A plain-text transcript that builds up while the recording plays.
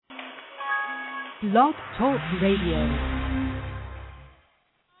Blog Talk Radio.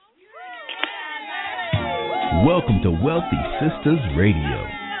 Welcome to Wealthy Sistas Radio,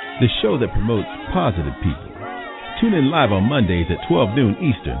 the show that promotes positive people. Tune in live on Mondays at 12 noon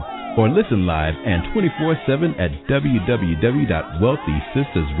Eastern, or listen live and 24/7 at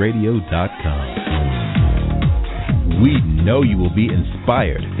www.wealthysistasradio.com. We know you will be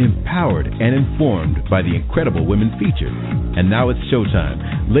inspired, empowered, and informed by the incredible women featured. And now it's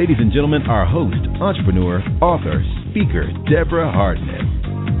showtime. Ladies and gentlemen, our host, entrepreneur, author, speaker, Deborah Hartnett.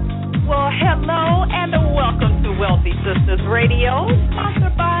 Well, hello and welcome to Wealthy Sistas Radio,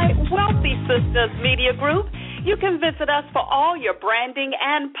 sponsored by Wealthy Sistas Media Group. You can visit us for all your branding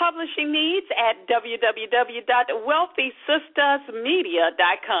and publishing needs at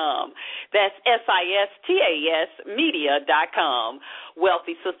www.wealthysistasmedia.com. That's SISTAS media.com.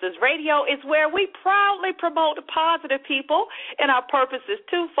 Wealthy Sistas Radio is where we proudly promote positive people, and our purpose is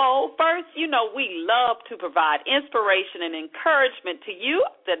twofold. First, you know we love to provide inspiration and encouragement to you,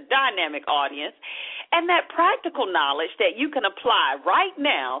 the dynamic audience, and that practical knowledge that you can apply right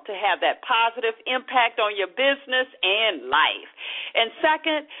now to have that positive impact on your business and life. And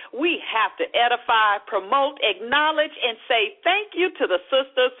second, we have to edify, promote, acknowledge, and say thank you to the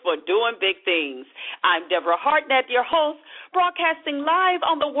sisters for doing big things. I'm Deborah Hartnett, your host, broadcasting live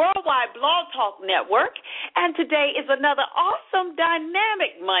on the Worldwide Blog Talk Network, and today is another awesome,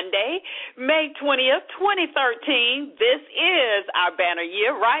 dynamic Monday, May 20th, 2013. This is our banner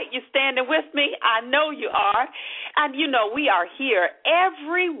year, right? You standing with me? I know you are. And, you know, we are here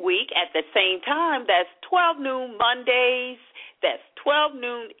every week at the same time. That's 12 noon Mondays. That's 12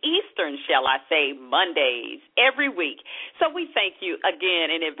 noon Eastern, shall I say, Mondays, every week. So we thank you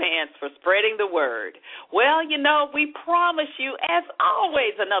again in advance for spreading the word. Well, you know, we promise you, as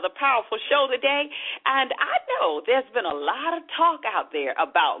always, another powerful show today. And I know there's been a lot of talk out there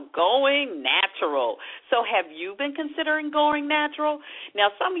about going natural. So have you been considering going natural? Now,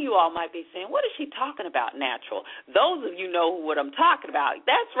 some of you all might be saying, what is she talking about, natural? Those of you know what I'm talking about.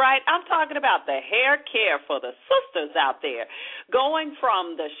 That's right. I'm talking about the hair care for the sisters out there. Going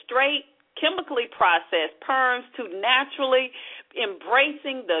from the straight, chemically processed perms to naturally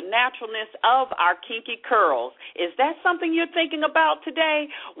embracing the naturalness of our kinky curls. Is that something you're thinking about today?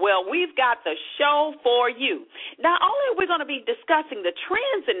 Well, we've got the show for you. Not only are we going to be discussing the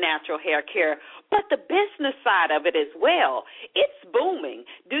trends in natural hair care, but the business side of it as well. It's booming.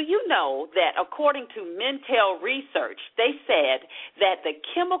 Do you know that according to Mintel Research, they said that the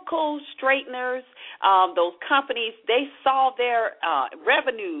chemical straighteners, those companies, they saw their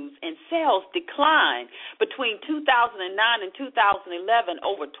revenues and sales decline between 2009 and 2011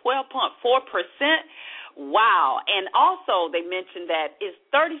 over 12.4%. Wow. And also they mentioned that it's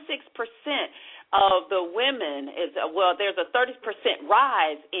 36% of the women there's a 30%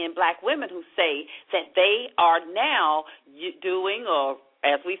 rise in black women who say that they are now doing, or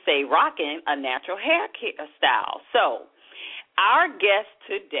as we say, rocking a natural hair style. So our guest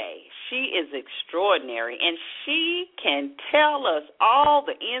today, she is extraordinary, and she can tell us all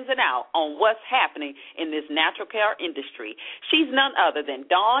the ins and outs on what's happening in this natural care industry. She's none other than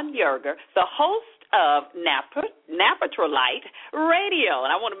Dawn Yerger, the host of Nappturalite Radio,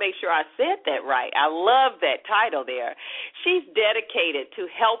 and I want to make sure I said that right. I love that title there. She's dedicated to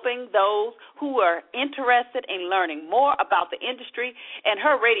helping those who are interested in learning more about the industry, and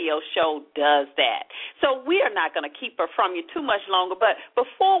her radio show does that. So we are not going to keep her from you too much longer, but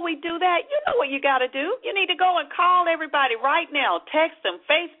before we do that, you know what you got to do. You need to go and call everybody right now. Text them,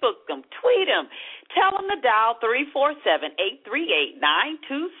 Facebook them, tweet them. Tell them to dial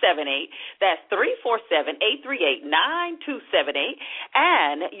 347-838-9278. That's 347-838-9278.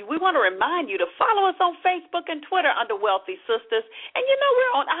 And we want to remind you to follow us on Facebook and Twitter under Wealthy Sistas. And you know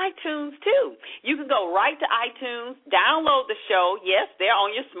we're on iTunes, too. You can go right to iTunes, download the show. Yes, they're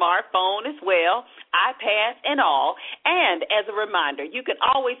on your smartphone as well, iPad and all. And as a reminder, you can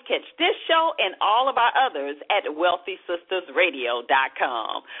always catch this show and all of our others at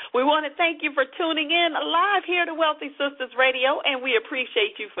WealthySistasRadio.com. We want to thank you for tuning in live here to Wealthy Sistas Radio, and we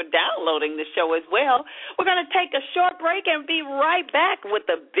appreciate you for downloading the show as well. We're going to take a short break and be right back with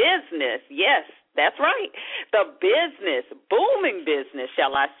the business. Yes, that's right. The business, booming business,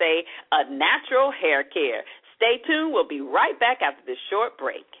 shall I say, of natural hair care. Stay tuned. We'll be right back after this short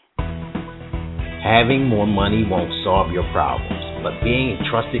break. Having more money won't solve your problems, but being a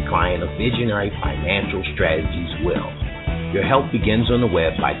trusted client of Visionary Financial Strategies will. Your help begins on the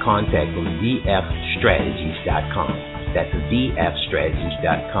web by contacting vfstrategies.com. That's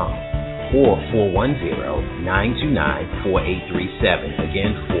vfstrategies.com. or 410-929-4837.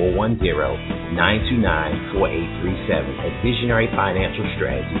 Again, 410-929-4837. At Visionary Financial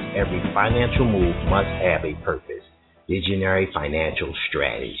Strategies, every financial move must have a purpose. Visionary Financial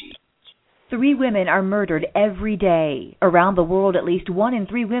Strategy. 3 women are murdered every day. Around the world, at least 1 in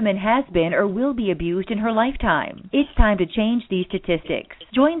 3 women has been or will be abused in her lifetime. It's time to change these statistics.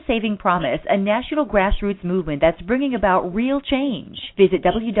 Join Saving Promise, a national grassroots movement that's bringing about real change. Visit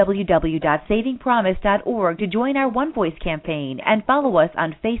www.savingpromise.org to join our One Voice campaign and follow us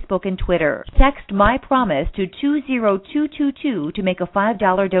on Facebook and Twitter. Text My Promise to 20222 to make a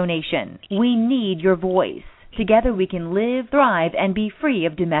 $5 donation. We need your voice. Together we can live, thrive, and be free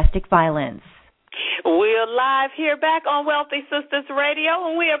of domestic violence. We're live here back on Wealthy Sistas Radio,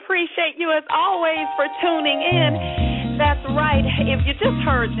 and we appreciate you as always for tuning in. That's right. If you just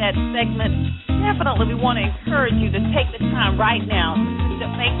heard that segment, definitely we want to encourage you to take the time right now to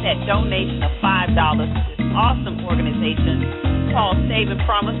make that donation of $5 to this awesome organization called Saving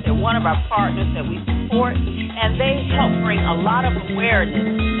Promise. They're one of our partners that we support, and they help bring a lot of awareness.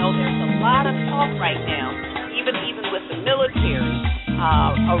 You know, there's a lot of talk right now, even with the military,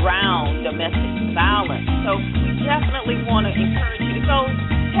 around domestic violence. So we definitely want to encourage you to go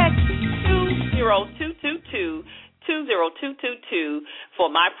text 20222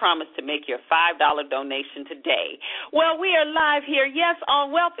 for My Promise to make your $5 donation today. Well, we are live here, yes,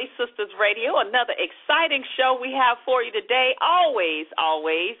 on Wealthy Sistas Radio, another exciting show we have for you today, always,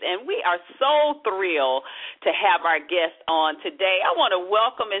 and we are so thrilled to have our guest on today. I want to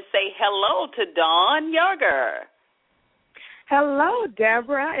welcome and say hello to Dawn Yerger. Hello,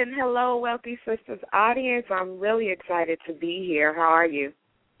 Deborah, and hello, Wealthy Sistas audience. I'm really excited to be here. How are you?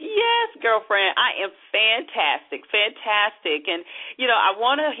 Yes, girlfriend, I am fantastic. And, you know, I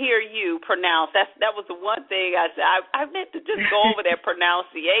want to hear you pronounce. That was the one thing I said. I meant to just go over that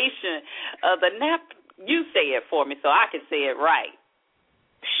pronunciation of the You say it for me so I can say it right.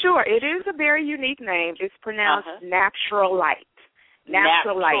 Sure. It is a very unique name. It's pronounced Nappturalite.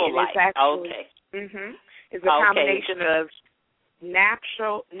 Nappturalite. It's actually, it's a combination of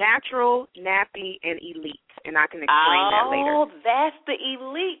natural, nappy, and elite. And I can explain that later. Oh, that's the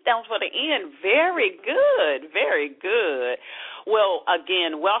elite. That was for the end. Very good. Very good. Well,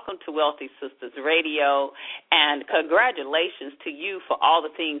 again, welcome to Wealthy Sistas Radio, and congratulations to you for all the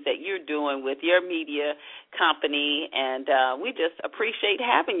things that you're doing with your media company, and we just appreciate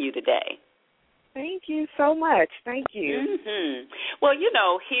having you today. Thank you so much. Thank you. Mm-hmm. Well, you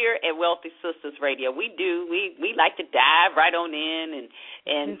know, here at Wealthy Sistas Radio, we like to dive right on in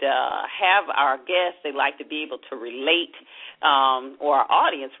and have our guests. They like to be able to relate, or our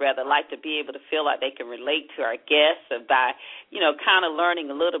audience rather, like to be able to feel like they can relate to our guests by, you know, kind of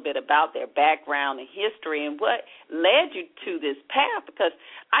learning a little bit about their background and history and what led you to this path. Because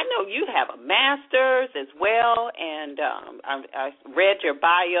I know you have a master's as well, and I read your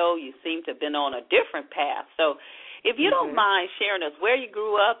bio. You seem to have been on a different path. So if you don't mind sharing us where you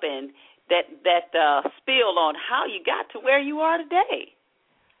grew up and that spiel on how you got to where you are today.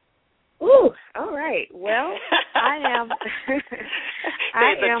 Ooh, all right. Well, I am.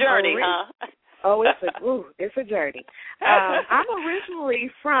 It's a journey, huh? Oh, it's a journey. I'm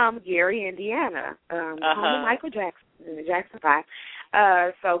originally from Gary, Indiana, home of Michael Jackson in the Jackson 5.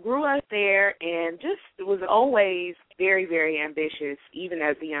 So grew up there and just was always very, very ambitious, even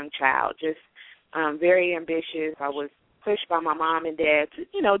as a young child. Just very ambitious. I was pushed by my mom and dad to,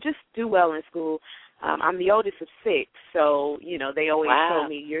 you know, just do well in school. I'm the oldest of 6, so, you know, they always told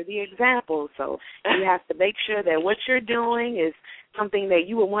me, you're the example, so you have to make sure that what you're doing is something that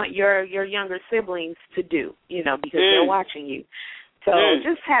you would want your younger siblings to do, you know, because they're watching you. So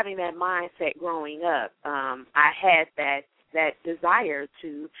just having that mindset growing up, I had that desire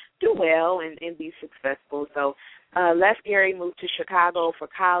to do well and be successful. So left Gary, moved to Chicago for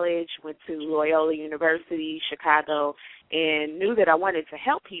college, went to Loyola University, Chicago, and knew that I wanted to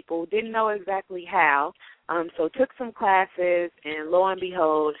help people, didn't know exactly how, so took some classes, and lo and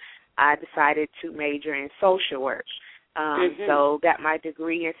behold, I decided to major in social work. So got my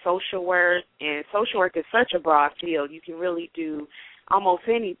degree in social work, and social work is such a broad field. You can really do almost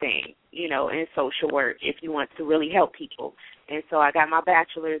anything, you know, in social work if you want to really help people. And so I got my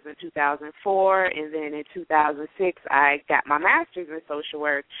bachelor's in 2004, and then in 2006 I got my master's in social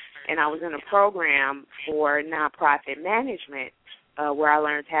work, and I was in a program for nonprofit management where I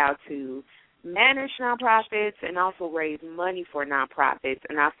learned how to manage nonprofits and also raise money for nonprofits,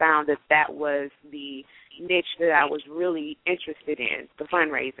 and I found that was the niche that I was really interested in, the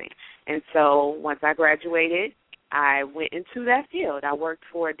fundraising. And so once I graduated, I went into that field. I worked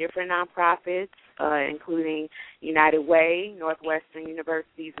for different nonprofits, including United Way, Northwestern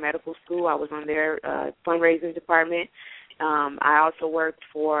University's medical school. I was on their fundraising department. I also worked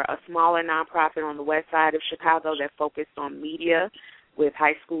for a smaller nonprofit on the west side of Chicago that focused on media with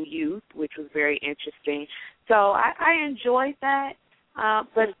high school youth, which was very interesting. So I enjoyed that,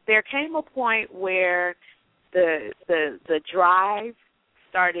 but there came a point where the drive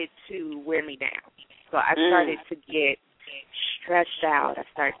started to wear me down. So I started to get stressed out. I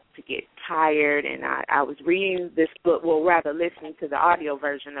started to get tired, and I was reading this book, well, rather listening to the audio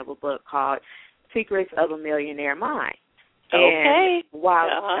version of a book called Secrets of a Millionaire Mind. Okay. And while,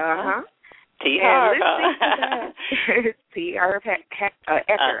 T. Harv. T. Harv Eker,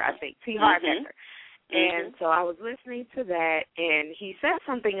 I think. T. Harv Eker. And so I was listening to that, and he said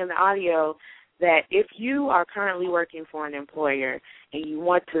something in the audio that if you are currently working for an employer and you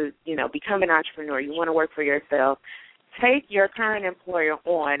want to, become an entrepreneur, you want to work for yourself, take your current employer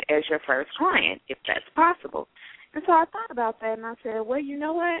on as your first client, if that's possible. And so I thought about that, and I said, well, you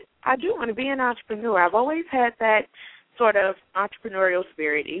know what? I do want to be an entrepreneur. I've always had that sort of entrepreneurial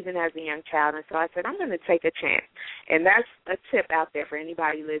spirit, even as a young child. And so I said, I'm going to take a chance. And that's a tip out there for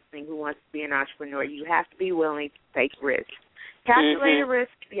anybody listening who wants to be an entrepreneur. You have to be willing to take risks. Calculated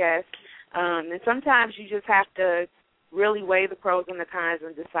risk, yes. And sometimes you just have to really weigh the pros and the cons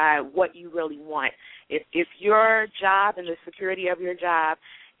and decide what you really want. If your job and the security of your job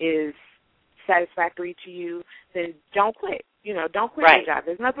is satisfactory to you, then don't quit. Don't quit your job.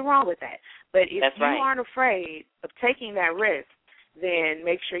 There's nothing wrong with that. But if you aren't afraid of taking that risk, then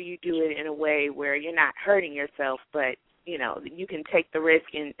make sure you do it in a way where you're not hurting yourself, but, you can take the risk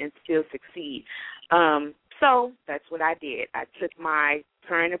and still succeed. So that's what I did. I took my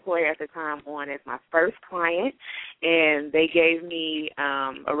current employer at the time on as my first client, and they gave me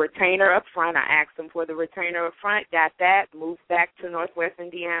a retainer up front. I asked them for the retainer up front, got that, moved back to Northwest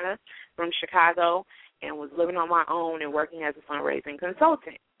Indiana from Chicago, and was living on my own and working as a fundraising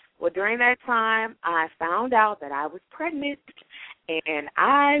consultant. Well, during that time, I found out that I was pregnant, and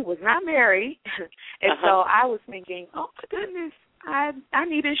I was not married, and so I was thinking, oh, my goodness, I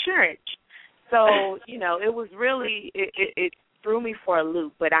need insurance. So, it was really, it threw me for a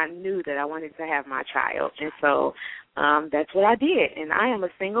loop, but I knew that I wanted to have my child, and so that's what I did. And I am a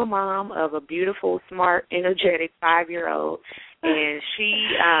single mom of a beautiful, smart, energetic 5-year-old, and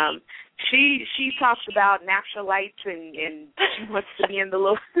she talks about Nappturalite, and she wants to be in the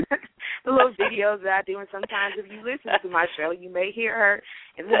little the little videos that I do. And sometimes if you listen to my show, you may hear her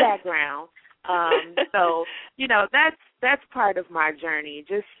in the background. So that's part of my journey.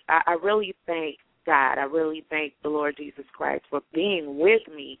 Just I really thank God. I really thank the Lord Jesus Christ for being with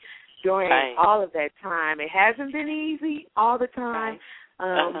me during all of that time. It hasn't been easy all the time,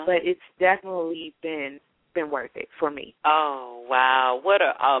 but it's definitely been worth it for me. Oh, wow. What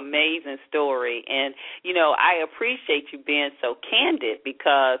an amazing story. And, I appreciate you being so candid,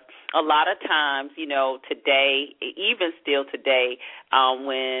 because a lot of times, today, even still today,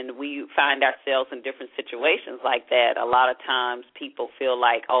 when we find ourselves in different situations like that, a lot of times people feel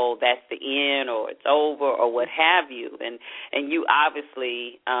like, oh, that's the end, or it's over, or what have you. And you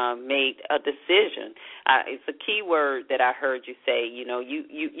obviously made a decision. It's a key word that I heard you say.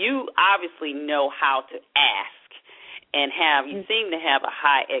 You obviously know how to ask, and you seem to have a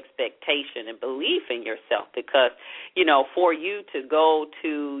high expectation and belief in yourself, because, for you to go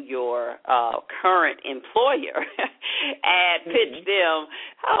to your current employer and pitch them,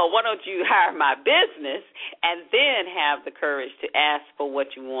 oh, why don't you hire my business, and then have the courage to ask for what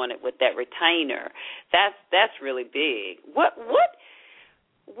you wanted with that retainer, that's really big. What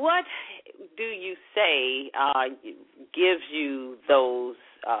do you say gives you those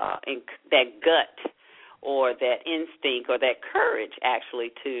that gut or that instinct or that courage,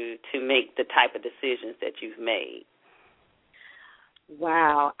 actually, to make the type of decisions that you've made?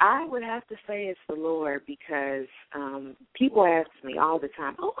 Wow. I would have to say it's the Lord, because people ask me all the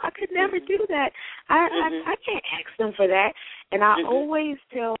time, oh, I could never do that. I can't ask them for that. And I always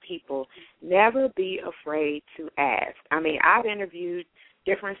tell people, never be afraid to ask. I mean, I've interviewed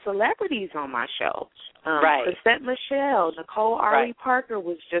different celebrities on my show. Chrisette Michelle, Nicole Ari Parker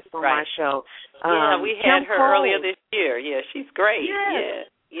was just on my show. We had her earlier this year. Yeah, she's great.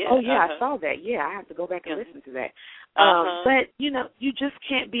 Yeah. Oh, yeah, I saw that. Yeah, I have to go back and listen to that. But, you just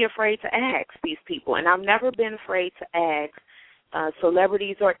can't be afraid to ask these people. And I've never been afraid to ask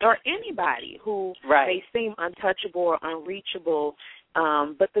celebrities or anybody who may seem untouchable or unreachable.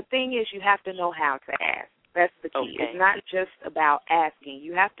 But the thing is, you have to know how to ask. That's the key. Okay. It's not just about asking.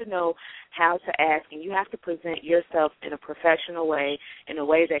 You have to know how to ask, and you have to present yourself in a professional way, in a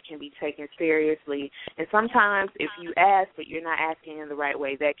way that can be taken seriously. And sometimes if you ask but you're not asking in the right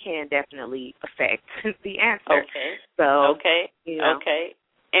way, that can definitely affect the answer. Okay. So, okay. You know. Okay.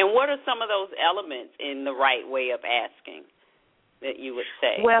 And what are some of those elements in the right way of asking that you would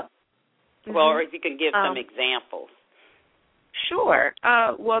say? Well, or if you can give some examples. Sure.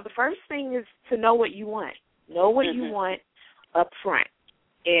 Well, the first thing is to know what you want. Know what you want up front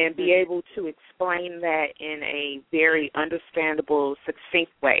and be able to explain that in a very understandable,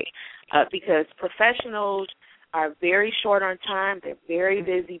 succinct way. Because professionals are very short on time. They're very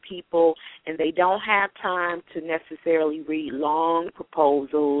busy people, and they don't have time to necessarily read long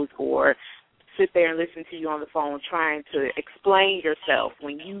proposals or sit there and listen to you on the phone trying to explain yourself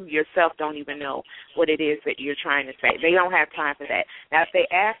when you yourself don't even know what it is that you're trying to say. They don't have time for that. Now, if they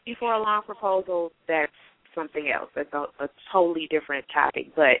ask you for a long proposal, that's something else. That's a totally different topic.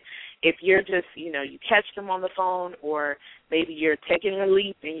 But if you're just, you catch them on the phone, or maybe you're taking a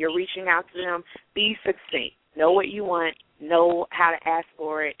leap and you're reaching out to them, be succinct. Know what you want, know how to ask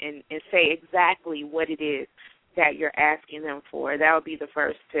for it, and say exactly what it is that you're asking them for. That would be the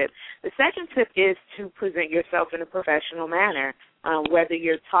first tip. The second tip is to present yourself in a professional manner, whether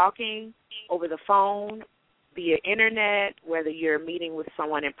you're talking over the phone, via internet, whether you're meeting with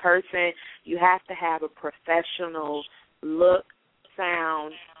someone in person. You have to have a professional look,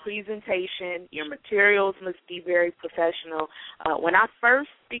 sound, presentation. Your materials must be very professional. When I first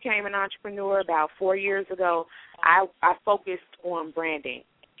became an entrepreneur about 4 years ago, I focused on branding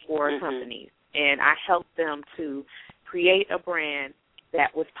for companies, and I helped them to create a brand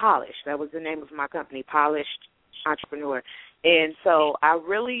that was polished. That was the name of my company, Polished Entrepreneur. And so I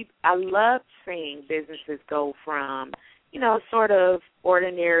love seeing businesses go from, sort of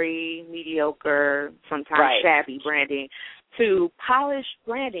ordinary, mediocre, sometimes shabby branding to polished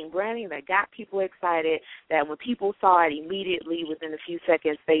branding that got people excited, that when people saw it immediately within a few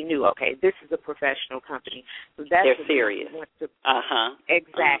seconds, they knew, okay, this is a professional company. So that's they're serious.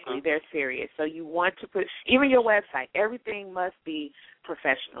 Exactly, they're serious. So you want to put, even your website, everything must be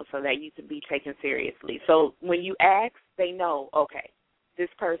professional so that you can be taken seriously. So when you ask, they know, okay, this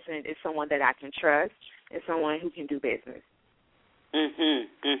person is someone that I can trust and someone who can do business.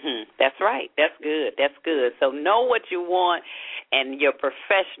 That's right. That's good. So know what you want, and you're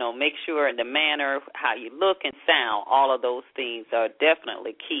professional. Make sure in the manner, how you look and sound, all of those things are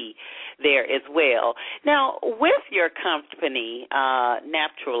definitely key there as well. Now, with your company,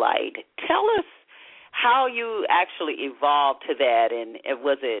 Nappturalite, tell us how you actually evolved to that, and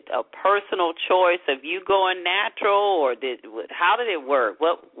was it a personal choice of you going natural, or how did it work?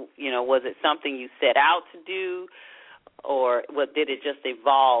 Was it something you set out to do? Or did it just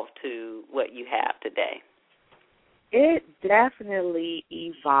evolve to what you have today? It definitely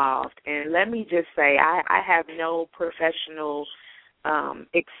evolved. And let me just say, I have no professional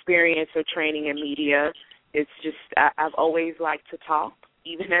experience or training in media. It's just I've always liked to talk,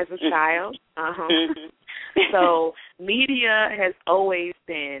 even as a child. So media has always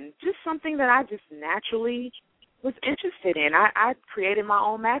been just something that I just naturally was interested in. I created my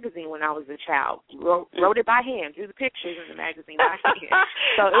own magazine when I was a child. Wrote it by hand, drew the pictures in the magazine by hand.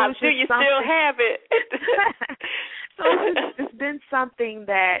 So it was I'm sure you something, still have it. So it's been something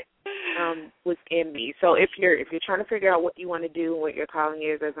that was in me. So if you're trying to figure out what you want to do and what your calling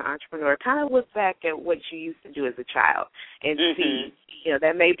is as an entrepreneur, kind of look back at what you used to do as a child and see,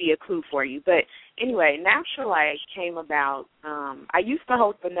 that may be a clue for you. But anyway, Nappturalite came about. I used to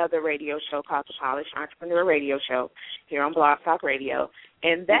host another radio show called the Polished Entrepreneur Radio Show here on Blog Talk Radio,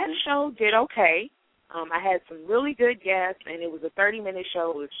 and that show did okay. I had some really good guests, and it was a 30-minute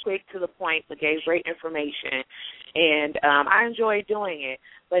show. It was quick to the point, but gave great information, and I enjoyed doing it.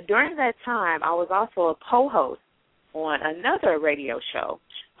 But during that time, I was also a co-host on another radio show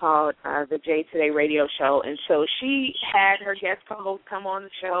called the J Today Radio Show, and so she had her guest co-host come on the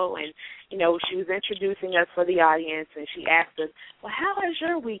show, and, she was introducing us for the audience, and she asked us, well, how has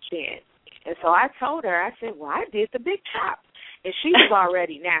your week been? And so I told her, I said, well, I did the big chop, and she was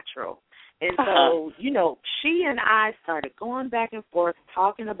already natural. And so, she and I started going back and forth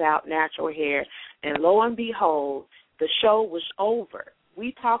talking about natural hair, and lo and behold, the show was over.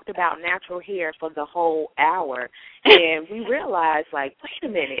 We talked about natural hair for the whole hour, and we realized, wait a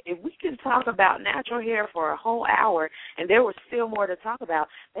minute, if we can talk about natural hair for a whole hour and there was still more to talk about,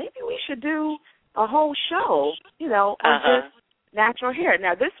 maybe we should do a whole show, on just natural hair.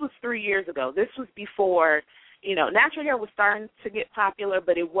 Now, this was 3 years ago. This was before, natural hair was starting to get popular,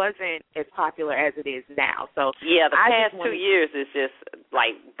 but it wasn't as popular as it is now. So yeah, the past 2 years is just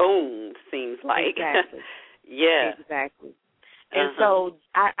boom, seems like. Exactly. Yeah. Exactly. And so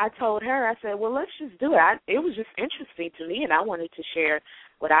I told her, I said, well, let's just do it. It was just interesting to me, and I wanted to share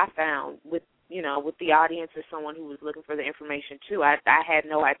what I found with, with the audience or someone who was looking for the information too. I had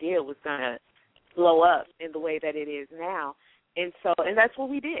no idea it was going to blow up in the way that it is now. And that's what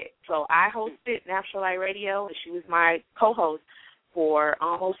we did. So I hosted Nappturalite Radio, and she was my co-host for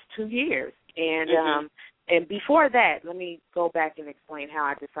almost 2 years. And and before that, let me go back and explain how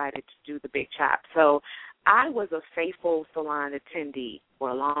I decided to do the Big Chop. So I was a faithful salon attendee for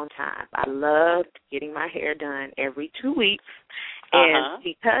a long time. I loved getting my hair done every 2 weeks. And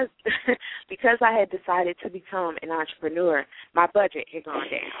because I had decided to become an entrepreneur, my budget had gone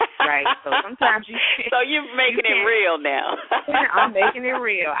down, right? So sometimes So you're making it real now. I'm making it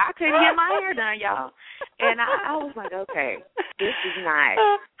real. I couldn't get my hair done, y'all. And I was like, okay, this is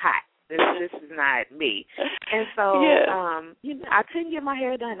not hot. This is not me. And so, I couldn't get my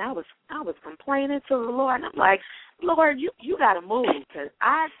hair done. I was complaining to the Lord, and I'm like, Lord, you got to move, because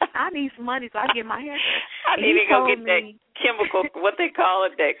I need some money so I can get my hair done. I need to go get that chemical, what they call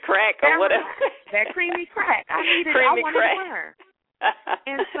it, that crack or whatever. That creamy crack. I wanted to learn.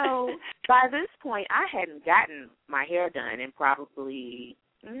 And so by this point, I hadn't gotten my hair done in probably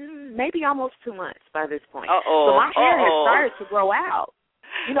maybe almost 2 months by this point. So my hair had started to grow out.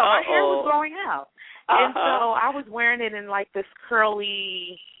 My hair was growing out. And so I was wearing it in like this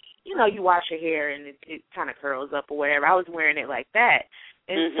curly, you wash your hair and it kind of curls up or whatever. I was wearing it like that.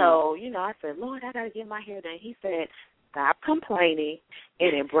 And so, I said, Lord, I got to get my hair done. He said, stop complaining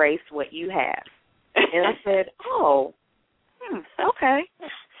and embrace what you have. And I said, okay.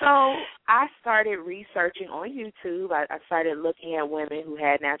 So I started researching on YouTube. I started looking at women who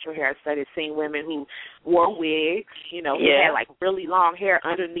had natural hair. I started seeing women who wore wigs, who had like really long hair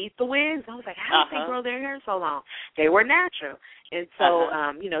underneath the wigs. I was like, how did they grow their hair so long? They were natural. And so,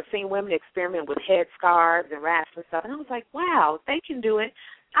 seeing women experiment with head scarves and wraps and stuff. And I was like, wow, they can do it.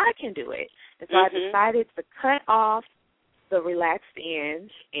 I can do it. And so I decided to cut off the relaxed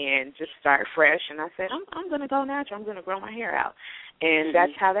ends and just start fresh. And I said, I'm going to go natural. I'm going to grow my hair out. And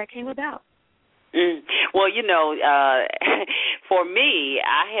that's how that came about. Well, for me,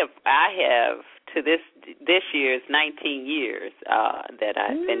 I have to this year's 19 years that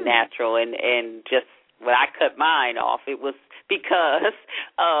I've been natural, and just when I cut mine off, it was because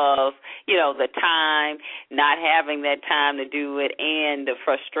of, the time, not having that time to do it, and the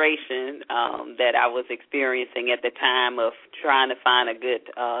frustration that I was experiencing at the time of trying to find a good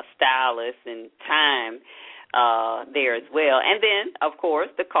stylist and time there as well. And then, of course,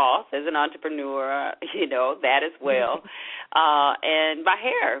 the cost as an entrepreneur, that as well. And my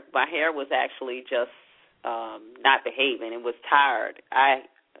hair was actually just not behaving. It was tired. I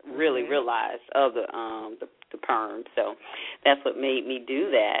really realized of the perm. So that's what made me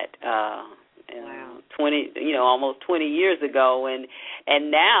do that. 20, almost 20 years ago,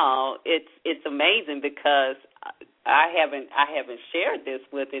 and now it's amazing because I haven't shared this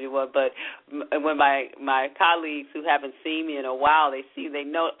with anyone, but when my colleagues who haven't seen me in a while, they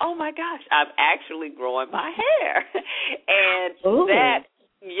know, oh my gosh, I'm actually growing my hair, and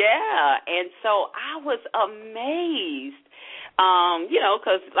and so I was amazed.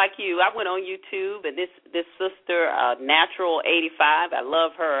 Because like you, I went on YouTube, and this sister, Natural 85, I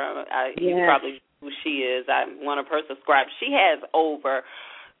love her. You probably know who she is. I'm one of her subscribers. She has over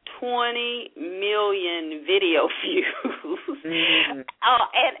 20 million video views. And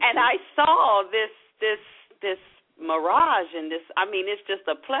I saw this mirage, and it's just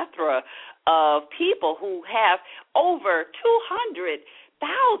a plethora of people who have over 200,000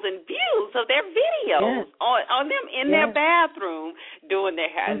 views of their videos on them in their bathroom doing their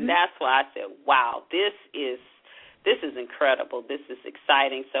hair. And that's why I said, wow, this is incredible. This is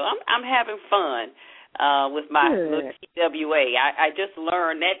exciting. So I'm having fun with my little TWA. I just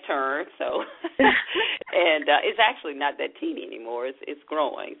learned that term, so and it's actually not that teeny anymore. It's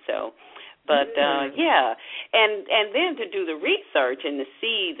growing. So but and then to do the research and to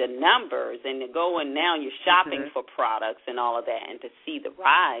see the numbers and to go, and now you're shopping for products and all of that, and to see the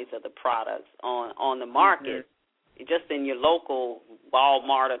rise of the products on the market, just in your local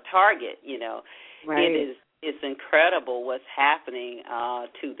Walmart or Target, it's incredible what's happening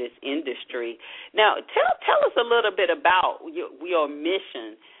to this industry. Now, tell us a little bit about your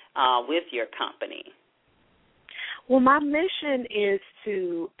mission with your company. Well, my mission is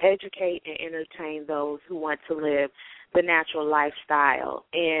to educate and entertain those who want to live the natural lifestyle.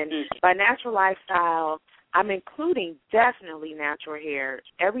 And by natural lifestyle, I'm including definitely natural hair.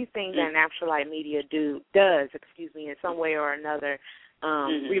 Everything that Nappturalite Media does, in some way or another,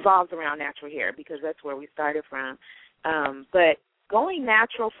 revolves around natural hair, because that's where we started from. But going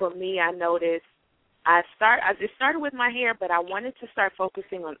natural for me, I noticed It started with my hair, but I wanted to start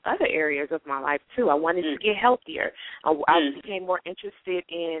focusing on other areas of my life too. I wanted to get healthier. I became more interested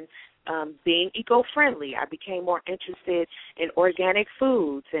in being eco-friendly. I became more interested in organic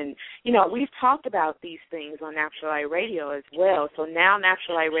foods. And, we've talked about these things on Nappturalite Radio as well. So now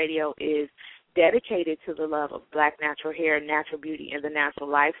Nappturalite Radio is dedicated to the love of black natural hair, natural beauty, and the natural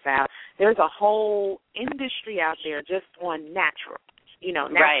lifestyle. There's a whole industry out there just on natural.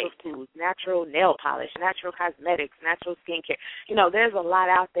 Natural foods, natural nail polish, natural cosmetics, natural skincare. There's a lot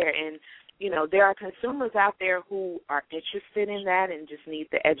out there, and, there are consumers out there who are interested in that and just need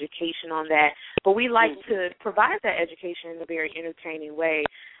the education on that. But we like to provide that education in a very entertaining way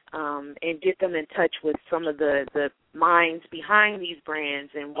and get them in touch with some of the minds behind these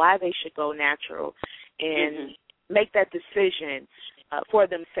brands and why they should go natural and make that decision for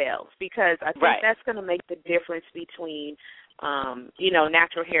themselves, because I think that's going to make the difference between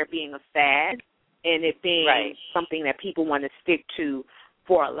natural hair being a fad and it being something that people want to stick to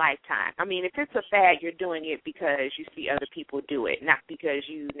for a lifetime. I mean, if it's a fad, you're doing it because you see other people do it, not because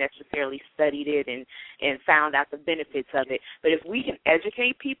you necessarily studied it and found out the benefits of it. But if we can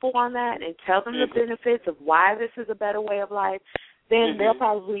educate people on that and tell them the benefits of why this is a better way of life, then they'll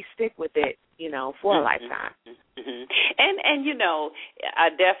probably stick with it, for a lifetime. And I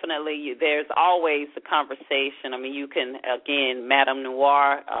definitely, there's always a conversation. I mean, you can, again, Madame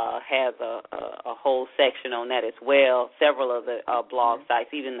Noir has a whole section on that as well, several of the blog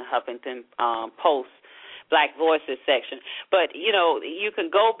sites, even the Huffington Post Black Voices section. But, you can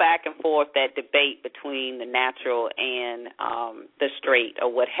go back and forth that debate between the natural and the straight or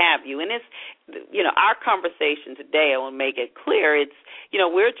what have you. And it's, our conversation today, I want to make it clear, it's,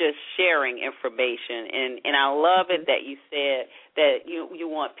 we're just sharing information. And I love it that you said that you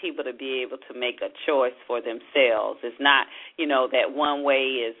want people to be able to make a choice for themselves. It's not, that one way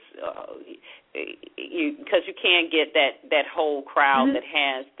is because you can't get that whole crowd that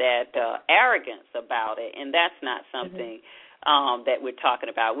has that arrogance about it, and that's not something that we're talking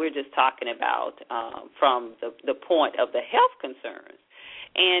about. We're just talking about from the point of the health concerns.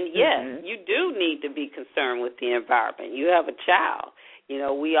 And, yes, you do need to be concerned with the environment. You have a child.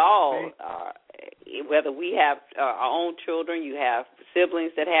 We all are, whether we have our own children, you have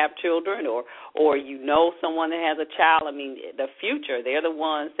siblings that have children, or someone that has a child. I mean, the future, they're the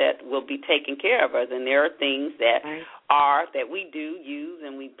ones that will be taking care of us. And there are things that that we do use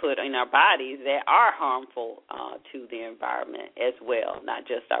and we put in our bodies that are harmful to the environment as well, not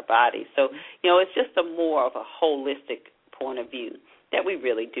just our bodies. So, it's just more of a holistic point of view that we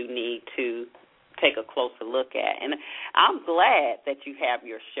really do need to take a closer look at. And I'm glad that you have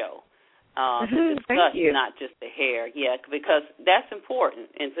your show to discuss not just the hair, because that's important.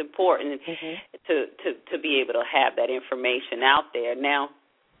 It's important to be able to have that information out there. Now,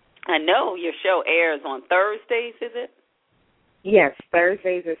 I know your show airs on Thursdays, is it? Yes,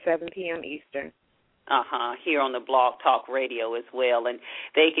 Thursdays at 7 p.m. Eastern. Here on the Blog Talk Radio as well. And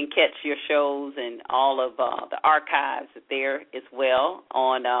they can catch your shows and all of the archives there as well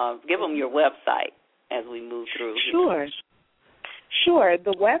on, give them your website as we move through. Sure.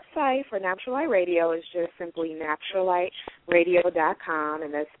 The website for Nappturalite Radio is just simply nappturaliteradio.com,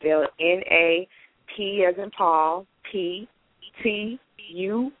 and that's spelled N-A-P as in Paul,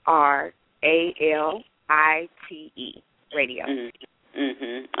 P-T-U-R-A-L-I-T-E, radio.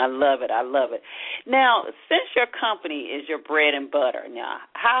 I love it. Now, since your company is your bread and butter, now,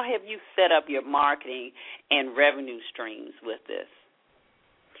 how have you set up your marketing and revenue streams with this?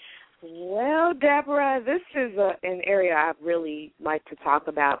 Well, Deborah, this is an area I really like to talk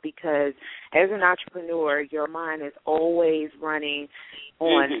about because as an entrepreneur, your mind is always running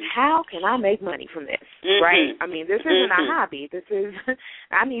on how can I make money from this, right? I mean, this isn't a hobby. This is,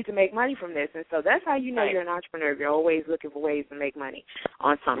 I need to make money from this. And so that's how you know you're an entrepreneur. You're always looking for ways to make money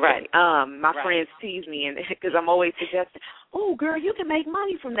on something. My friends tease me because I'm always suggesting, oh, girl, you can make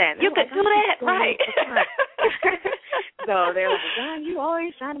money from that. And you can do that, right? So they're like, Dawn, you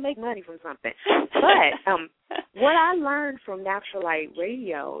always trying to make money from something. But what I learned from Nappturalite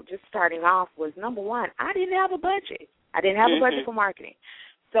Radio, just starting off, was, number one, I didn't have a budget. I didn't have a budget for marketing.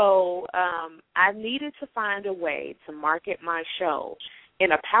 So I needed to find a way to market my show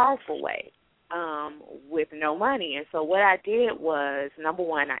in a powerful way with no money. And so what I did was, number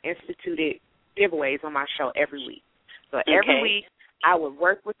one, I instituted giveaways on my show every week. So every week I would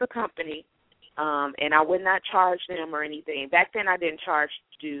work with the company, and I would not charge them or anything. Back then I didn't charge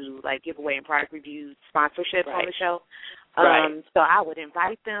to do, like, giveaway and product reviews, sponsorships on the show. So I would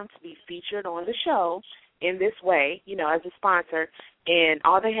invite them to be featured on the show in this way, as a sponsor, And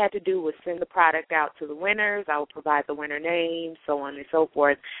all they had to do was send the product out to the winners. I would provide the winner name, so on and so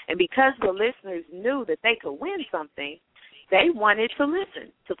forth. And because the listeners knew that they could win something, they wanted to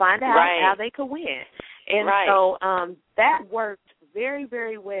listen to find out how they could win. And so that worked very,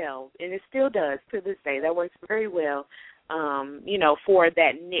 very well, and it still does to this day. That works very well, for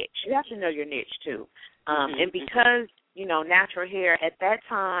that niche. You have to know your niche, too. And because, natural hair at that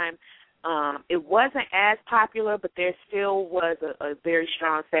time, it wasn't as popular, but there still was a very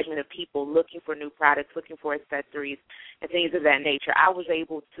strong segment of people looking for new products, looking for accessories and things of that nature. I was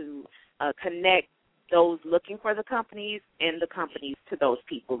able to connect those looking for the companies and the companies to those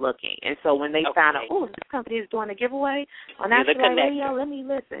people looking. And so when they found out, this company is doing a giveaway on Nappturalite Radio, let me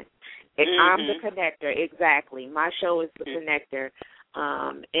listen. I'm the connector, exactly. My show is the connector.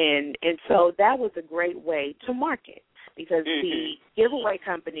 And so that was a great way to market, because the giveaway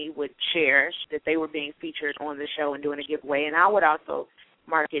company would share that they were being featured on the show and doing a giveaway, and I would also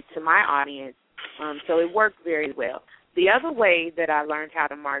market to my audience. So it worked very well. The other way that I learned how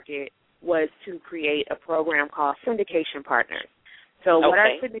to market was to create a program called Syndication Partners. So what our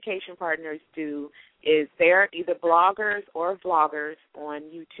syndication partners do is they're either bloggers or vloggers on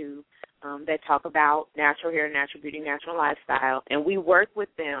YouTube that talk about natural hair, natural beauty, natural lifestyle, and we work with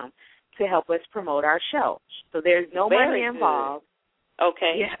them to help us promote our show. So there's no money involved.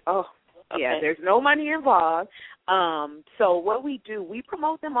 There's no money involved. So what we do, we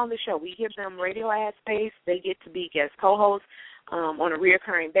promote them on the show. We give them radio ad space. They get to be guest co-hosts on a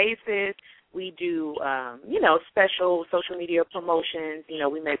reoccurring basis. We do, special social media promotions.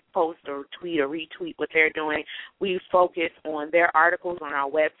 We may post or tweet or retweet what they're doing. We focus on their articles on our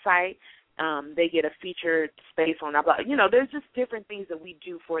website. They get a featured space on our blog. There's just different things that we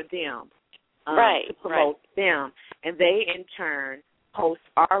do for them to promote them. And they, in turn, post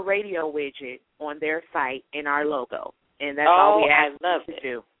our radio widget on their site and our logo. And that's all we ask them to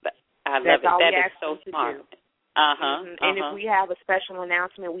do. I love it. That is so smart. And if we have a special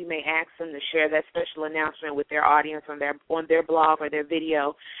announcement, we may ask them to share that special announcement with their audience on their blog or their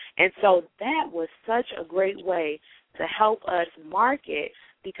video. And so that was such a great way to help us market,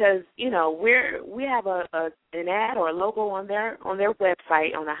 because we have an ad or a logo on their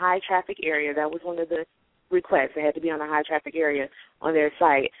website on a high traffic area. That was one of the requests. It had to be on a high traffic area on their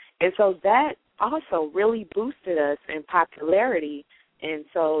site. And so that also really boosted us in popularity. And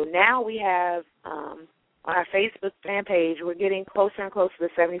so now we have on our Facebook fan page, we're getting closer and closer to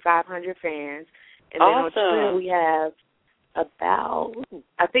 7,500 fans. And then on Twitter, we have about,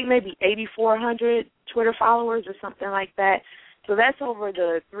 I think maybe 8,400 Twitter followers or something like that. So that's over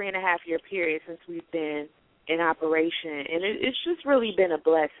the 3.5-year period since we've been in operation. And it's just really been a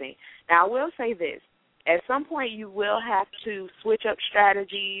blessing. Now, I will say this. At some point, you will have to switch up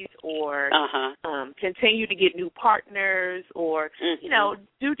strategies or continue to get new partners or,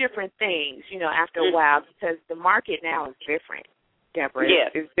 do different things, after a while, because the market now is different, Deborah. Yes.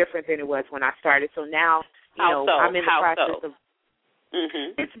 It's different than it was when I started. So now, I'm in the process of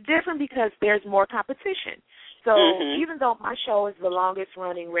it's different because there's more competition. So even though my show is the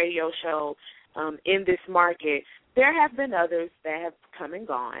longest-running radio show in this market, there have been others that have come and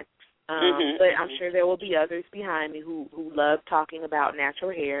gone. But I'm sure there will be others behind me who love talking about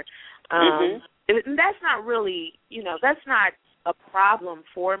natural hair. And that's not really, that's not a problem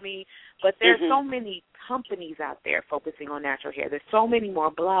for me, but there's so many companies out there focusing on natural hair. There's so many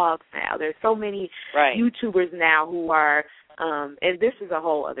more blogs now. There's so many YouTubers now who are, and this is a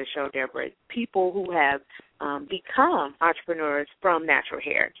whole other show, Deborah, people who have become entrepreneurs from natural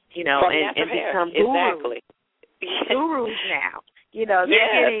hair, and become gurus now. They're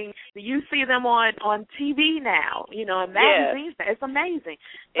getting, you see them on TV now, in magazines. It's amazing.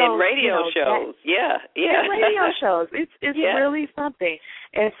 So, and radio shows. And radio shows. It's really something.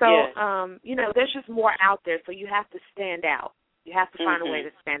 And so, there's just more out there, so you have to stand out. You have to find a way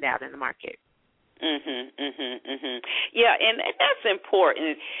to stand out in the market. Yeah, and that's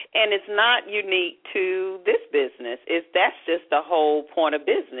important, and it's not unique to this business. That's just the whole point of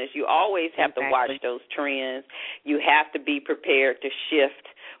business. You always have to watch those trends. You have to be prepared to shift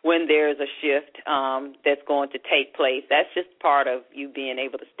when there's a shift that's going to take place. That's just part of you being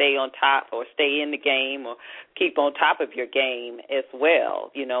able to stay on top or stay in the game or keep on top of your game as well,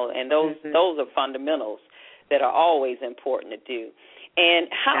 and those are fundamentals that are always important to do. And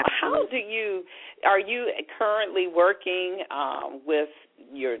how are you currently working with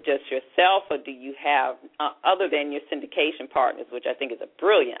just yourself, or do you have, other than your syndication partners, which I think is a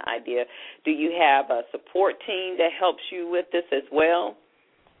brilliant idea, do you have a support team that helps you with this as well?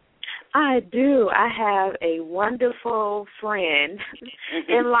 I do. I have a wonderful friend,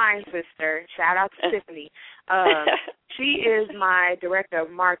 in-line sister, shout out to Tiffany. She is my director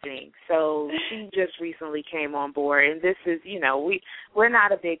of marketing, so she just recently came on board. And this is, we're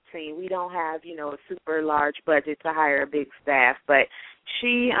not a big team. We don't have, a super large budget to hire a big staff, but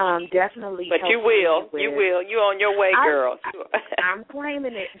she definitely. But you will. You're on your way, girl. I'm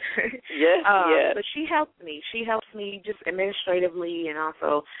claiming it. Yes, yes. But she helps me. She helps me just administratively and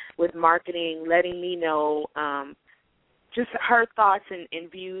also with marketing, letting me know just her thoughts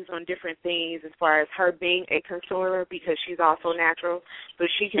and views on different things as far as her being a consumer, because she's also natural. So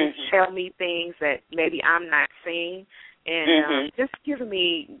she can tell me things that maybe I'm not seeing. And just giving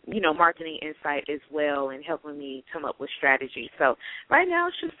me, marketing insight as well and helping me come up with strategy. So right now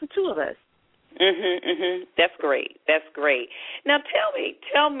it's just the two of us. That's great. That's great. Now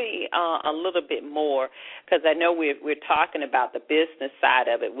tell me a little bit more, because I know we're talking about the business side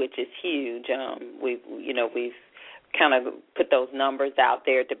of it, which is huge. We've kind of put those numbers out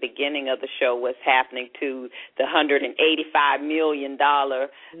there at the beginning of the show, what's happening to the $185 million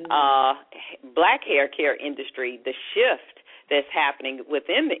black hair care industry, the shift that's happening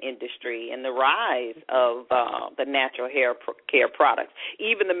within the industry and the rise of the natural hair care products.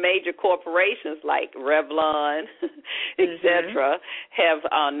 Even the major corporations like Revlon, et cetera, have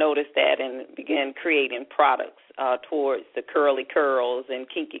noticed that and began creating products towards the curly curls and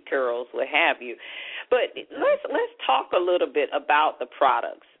kinky curls, what have you. But let's talk a little bit about the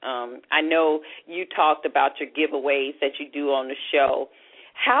products. I know you talked about your giveaways that you do on the show.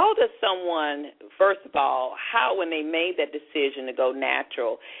 How does someone, first of all, when they made that decision to go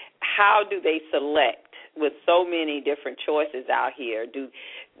natural, how do they select with so many different choices out here? Do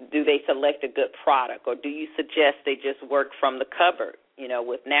they select a good product, or do you suggest they just work from the cupboard,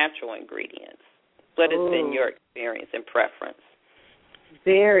 with natural ingredients? What has been your experience and preference?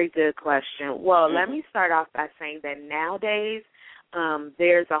 Very good question. Well, let me start off by saying that nowadays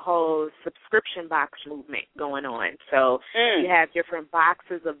there's a whole subscription box movement going on. So you have different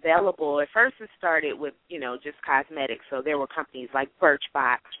boxes available. At first it started with, just cosmetics. So there were companies like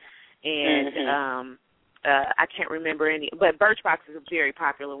Birchbox and I can't remember any, but Birchbox is a very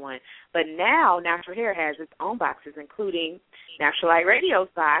popular one. But now Natural Hair has its own boxes, including Nappturalite Radio's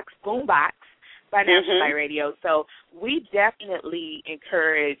box, Boombox, by Nappturalite Radio. So we definitely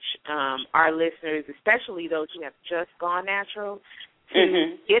encourage our listeners, especially those who have just gone natural,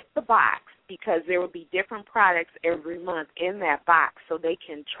 to get the box, because there will be different products every month in that box, so they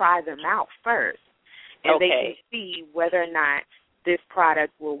can try them out first. And they can see whether or not this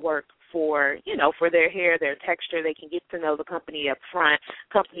product will work for, for their hair, their texture. They can get to know the company up front.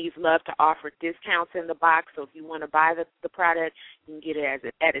 Companies love to offer discounts in the box, so if you want to buy the product, you can get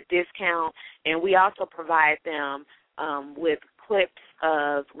it at a discount. And we also provide them with clips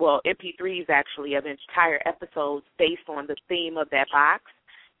of, MP3s actually, of entire episodes based on the theme of that box.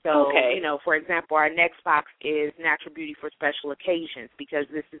 So, for example, our next box is Natural Beauty for Special Occasions, because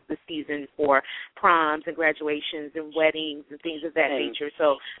this is the season for proms and graduations and weddings and things of that nature.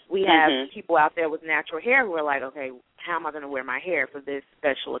 So we have people out there with natural hair who are like, okay, how am I going to wear my hair for this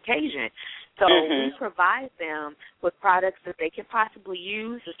special occasion? So we provide them with products that they can possibly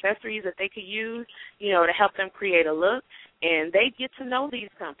use, accessories that they could use, to help them create a look. And they get to know these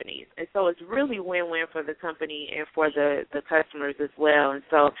companies. And so it's really win-win for the company and for the customers as well. And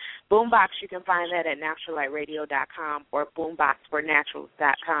so Boombox, you can find that at nappturaliteradio.com or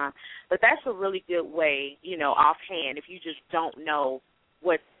boomboxfornaturals.com. But that's a really good way, offhand, if you just don't know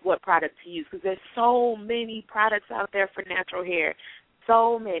what product to use, because there's so many products out there for natural hair,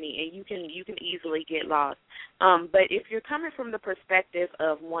 so many, and you can easily get lost. But if you're coming from the perspective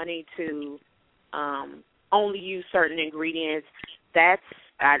of wanting to only use certain ingredients,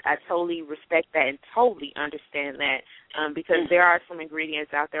 I totally respect that and totally understand that, because there are some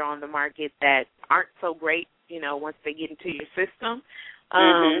ingredients out there on the market that aren't so great, once they get into your system,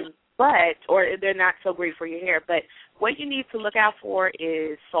 or they're not so great for your hair. But what you need to look out for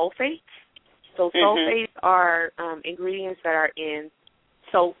is sulfates. So sulfates are ingredients that are in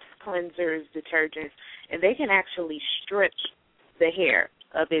soaps, cleansers, detergents, and they can actually strip the hair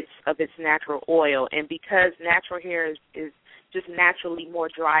of its natural oil. And because natural hair is just naturally more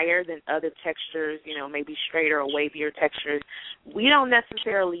drier than other textures, maybe straighter or wavier textures, we don't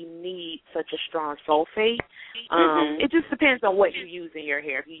necessarily need such a strong sulfate. It just depends on what you use in your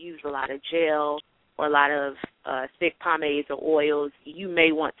hair. If you use a lot of gel or a lot of thick pomades or oils, you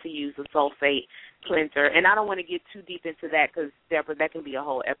may want to use a sulfate cleanser. And I don't want to get too deep into that, because, Deborah, that can be a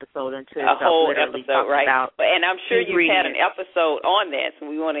whole episode until a whole episode, right? About and I'm sure you've had an episode on that, so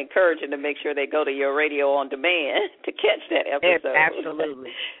we want to encourage them to make sure they go to your radio on demand to catch that episode. Absolutely.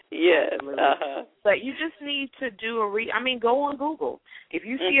 Yes. Absolutely. But you just need to do go on Google. If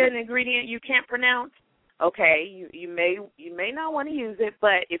you see an ingredient you can't pronounce, okay, you may not want to use it,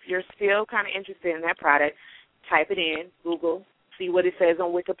 but if you're still kind of interested in that product, type it in, Google, see what it says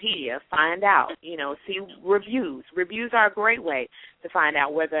on Wikipedia, find out, see reviews. Reviews are a great way to find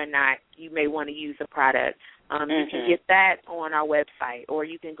out whether or not you may want to use a product. You can get that on our website, or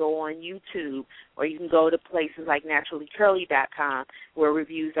you can go on YouTube, or you can go to places like naturallycurly.com where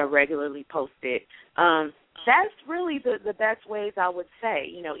reviews are regularly posted. That's really the best ways, I would say.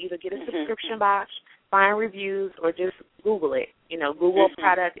 Either get a subscription box, find reviews, or just Google it. Google a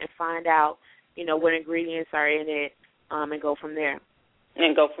product and find out, what ingredients are in it, and go from there.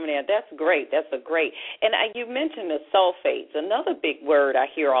 That's great. That's a great. And you mentioned the sulfates. Another big word I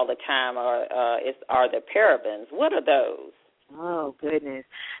hear all the time are the parabens. What are those? Oh, goodness.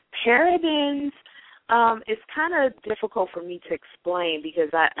 Parabens, it's kind of difficult for me to explain because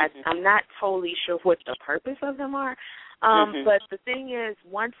I'm not totally sure what the purpose of them are. But the thing is,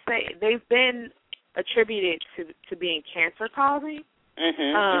 once they've been attributed to being cancer-causing,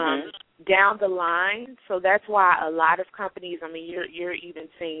 down the line. So that's why a lot of companies, you're even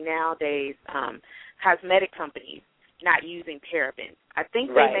seeing nowadays cosmetic companies not using parabens. I think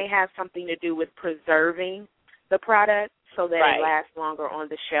they may have something to do with preserving the product so that it lasts longer on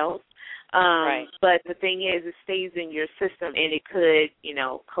the shelf. But the thing is, it stays in your system, and it could,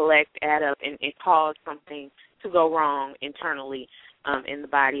 collect, add up, and cause something to go wrong internally in the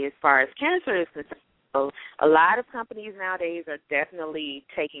body as far as cancer is concerned. So a lot of companies nowadays are definitely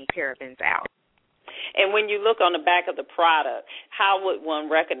taking parabens out. And when you look on the back of the product, how would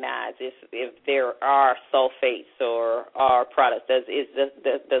one recognize if there are sulfates or products? Does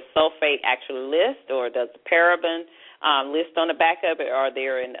the sulfate actually list, or does the paraben list on the back of it, or are they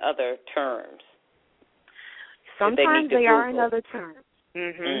in other terms? Sometimes they are in other terms.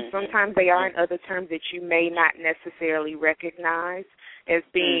 Sometimes they are in other terms that you may not necessarily recognize as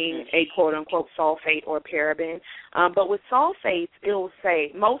being a quote-unquote sulfate or paraben. But with sulfates, it'll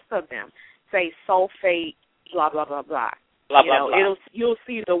say, most of them say sulfate, blah, blah, blah, blah. You'll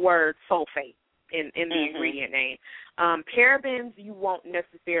see the word sulfate in the ingredient name. Parabens, you won't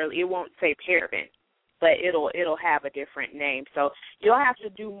necessarily, it won't say paraben, but it'll have a different name. So you'll have to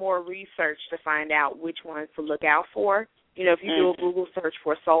do more research to find out which ones to look out for. If you do a Google search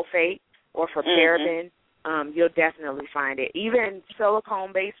for sulfate or for paraben, you'll definitely find it. Even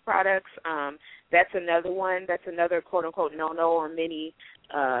silicone-based products, that's another one. That's another quote-unquote no-no on many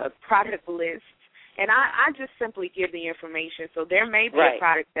product lists. And I just simply give the information. So there may be a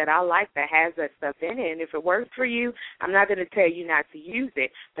product that I like that has that stuff in it, and if it works for you, I'm not going to tell you not to use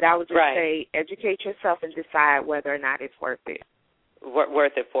it, but I would just say educate yourself and decide whether or not it's worth it.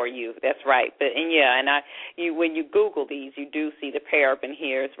 Worth it for you. That's right. But when you Google these, you do see the paraben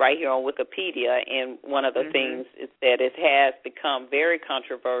here. It's right here on Wikipedia, and one of the things is that it has become very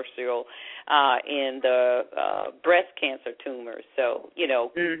controversial in the breast cancer tumors. So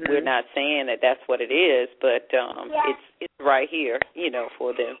we're not saying that that's what it is, but it's right here,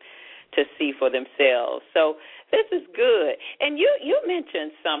 for them to see for themselves. So this is good. And you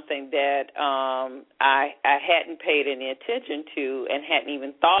mentioned something that I hadn't paid any attention to and hadn't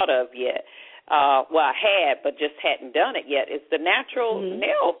even thought of yet. I had, but just hadn't done it yet. It's the natural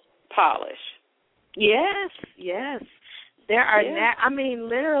nail polish. Yes. There are,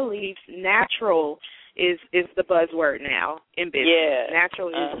 literally natural is the buzzword now in business. Yeah. Natural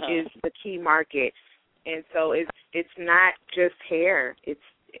is the key market. And so it's not just hair. It's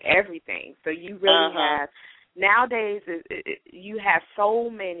everything. So you really have, nowadays, you have so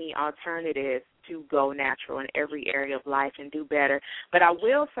many alternatives to go natural in every area of life and do better. But I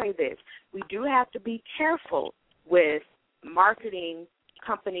will say this, we do have to be careful with marketing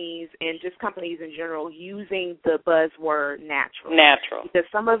companies and just companies in general using the buzzword natural. Because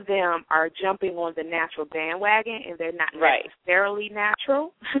some of them are jumping on the natural bandwagon and they're not necessarily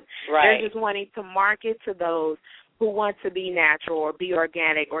natural. They're just wanting to market to those who want to be natural or be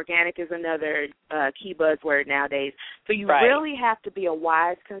organic. Organic is another key buzzword nowadays. So you really have to be a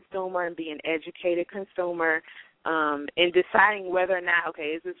wise consumer and be an educated consumer in deciding whether or not,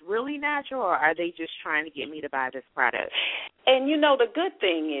 is this really natural or are they just trying to get me to buy this product? And, the good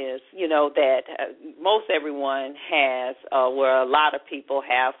thing is, that most everyone has, where a lot of people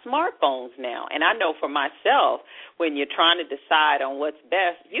have smartphones now. And I know for myself, when you're trying to decide on what's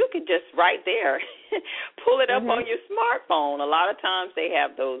best, you can just right there pull it up on your smartphone. A lot of times they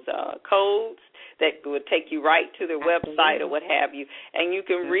have those codes that would take you right to their website or what have you, and you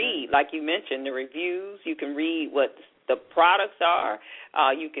can read, like you mentioned, the reviews. You can read what the products are.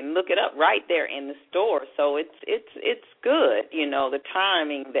 You can look it up right there in the store. So it's good, the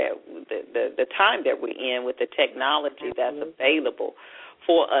timing that the time that we're in with the technology that's available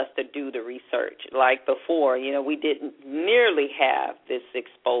for us to do the research. Like before, we didn't nearly have this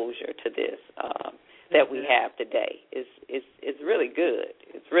exposure to this that we have today. It's really good.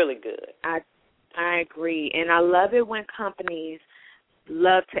 It's really good. I agree, and I love it when companies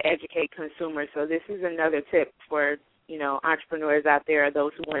love to educate consumers. So this is another tip for entrepreneurs out there,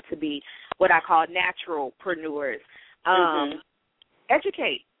 those who want to be what I call naturalpreneurs.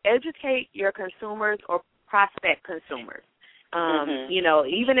 Educate your consumers or prospect consumers.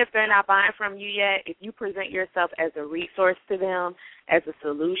 Even if they're not buying from you yet, if you present yourself as a resource to them, as a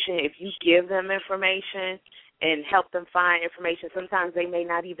solution, if you give them information and help them find information sometimes they may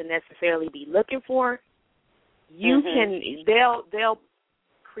not even necessarily be looking for, they'll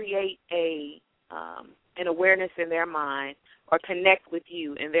create an awareness in their mind or connect with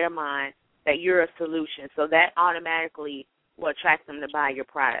you in their mind that you're a solution. So that automatically will attract them to buy your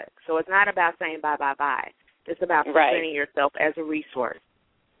product. So it's not about saying buy. It's about presenting yourself as a resource.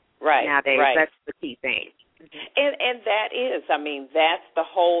 Right. Nowadays, that's the key thing. And that is, that's the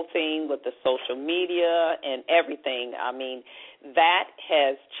whole thing with the social media and everything. That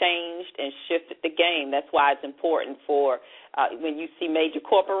has changed and shifted the game. That's why it's important for when you see major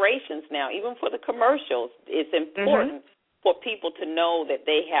corporations now, even for the commercials, it's important for people to know that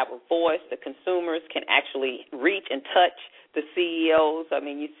they have a voice. The consumers can actually reach and touch the CEOs.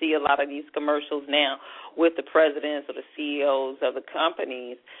 You see a lot of these commercials now with the presidents or the CEOs of the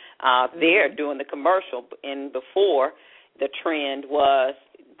companies. They're doing the commercial, and before the trend was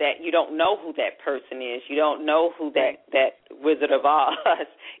that you don't know who that person is. You don't know who that Wizard of Oz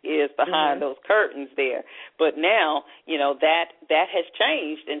is behind those curtains there. But now, that has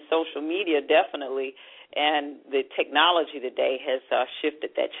changed, and social media definitely, and the technology today has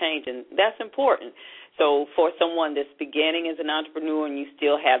shifted that change, and that's important. So for someone that's beginning as an entrepreneur and you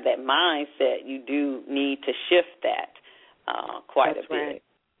still have that mindset, you do need to shift that quite a bit. Right.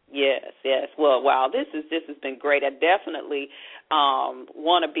 Yes. Well, wow, this has been great. I definitely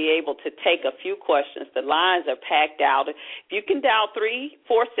want to be able to take a few questions. The lines are packed out. If you can dial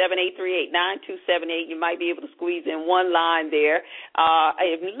 347-838-9278, you might be able to squeeze in one line there.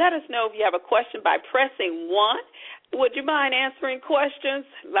 Let us know if you have a question by pressing 1. Would you mind answering questions?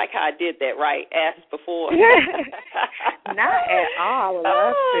 Like how I did that, right? Asked before. Not at all. I would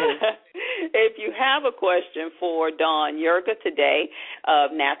love to. If you have a question for Dawn Yerger today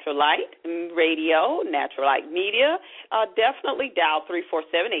of Nappturalite Radio, Nappturalite Media, definitely dial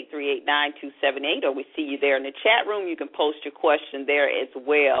 347-838-9278, or we see you there in the chat room. You can post your question there as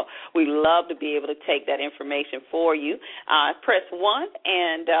well. We love to be able to take that information for you. Press 1,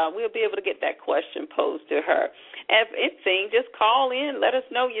 and we'll be able to get that question posed to her. If anything, just call in. Let us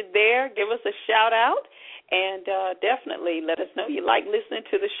know you're there. Give us a shout-out. And definitely let us know you like listening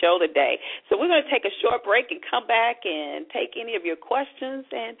to the show today. So we're going to take a short break and come back and take any of your questions,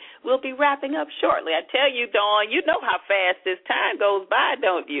 and we'll be wrapping up shortly. I tell you, Dawn, you know how fast this time goes by,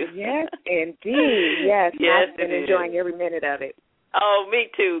 don't you? Yes, indeed. Yes, I've been enjoying every minute of it. Oh,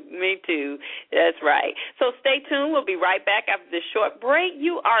 me too. That's right. So stay tuned. We'll be right back after this short break.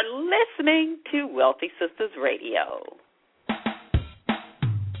 You are listening to Wealthy Sistas Radio.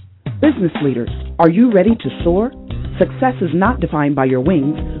 Business leaders, are you ready to soar? Success is not defined by your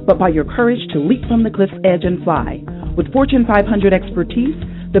wings, but by your courage to leap from the cliff's edge and fly. With Fortune 500 expertise,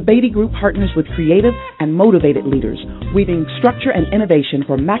 the Beatty Group partners with creative and motivated leaders, weaving structure and innovation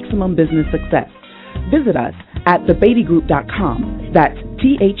for maximum business success. Visit us at thebeattygroup.com. That's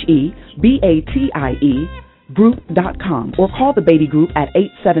THEBATIE group.com, or call the Beatty Group at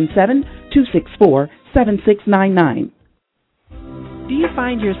 877-264-7699. Do you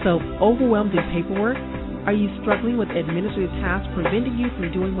find yourself overwhelmed in paperwork? Are you struggling with administrative tasks preventing you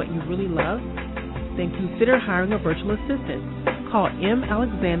from doing what you really love? Then consider hiring a virtual assistant. Call M.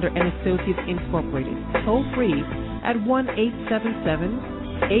 Alexander & Associates Incorporated, toll free at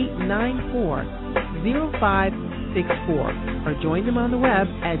 1-877-894-0564, or join them on the web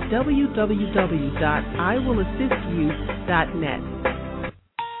at www.iwillassistyou.net.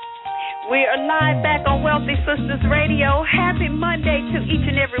 We are live back on Wealthy Sistas Radio. Happy Monday to each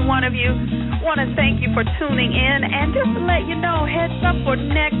and every one of you. Want to thank you for tuning in, and just to let you know, heads up for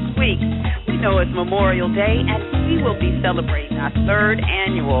next week. We know it's Memorial Day, and we will be celebrating our 3rd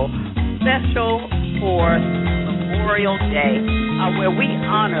annual special for Memorial Day, where we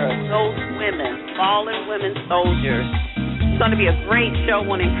honor those women, fallen women soldiers. It's going to be a great show. I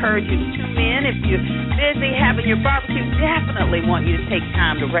want to encourage you to tune in. If you're busy having your barbecue, definitely want you to take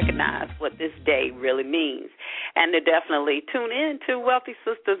time to recognize what this day really means. and to definitely tune in to Wealthy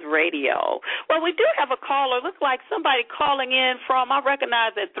Sistas Radio. Well, we do have a caller. Looks like somebody calling in from, I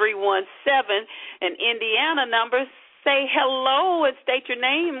recognize that 317, an Indiana number. Say hello and state your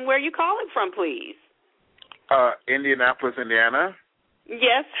name. Where are you calling from, please? Indianapolis, Indiana.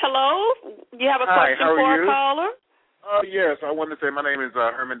 Yes, hello. You have a Hi, question how are for you? a caller? Yes, I wanted to say my name is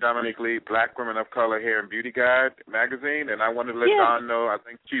Herman Dominique Lee, Black Women of Color Hair and Beauty Guide magazine, and I wanted to let Dawn know I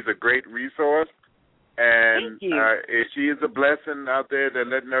think she's a great resource, and she is a blessing out there that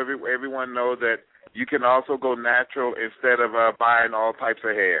letting everyone know that you can also go natural instead of buying all types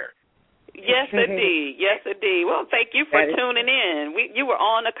of hair. Yes, indeed. Yes, indeed. Well, thank you for tuning in. You were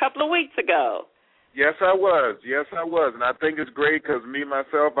on a couple of weeks ago. Yes, I was. And I think it's great because me,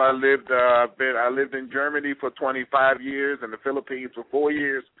 myself, I lived in Germany for 25 years and the Philippines for 4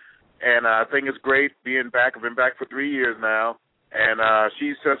 years. And I think it's great being back. I've been back for 3 years now. And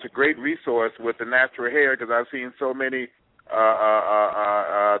she's such a great resource with the natural hair because I've seen so many.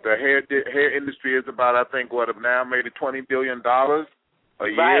 The hair industry is about, I think, now maybe $20 billion a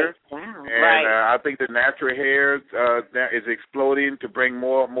year. Wow. And I think the natural hair is exploding to bring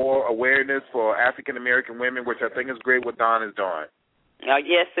more awareness for African-American women, which I think is great what Dawn is doing.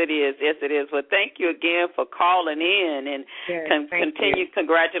 Yes, it is. Yes, it is. Well, thank you again for calling in, and continued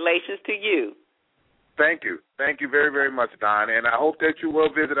congratulations to you. Thank you. Thank you very, very much, Dawn. And I hope that you will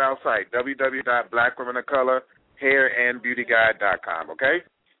visit our site, www.blackwomenofcolorhairandbeautyguide.com, okay?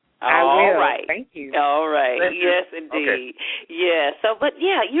 All right. Thank you. All right. Thank you. Yes, indeed. Okay. Yeah. So, but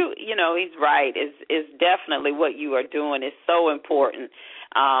yeah, you know, he's right. Is definitely what you are doing is so important,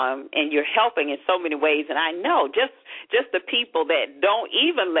 and you're helping in so many ways. And I know just the people that don't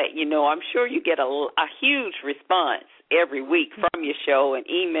even let you know. I'm sure you get a huge response every week from your show and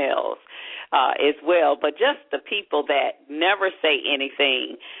emails as well. But just the people that never say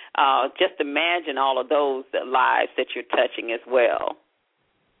anything, just imagine all of those lives that you're touching as well.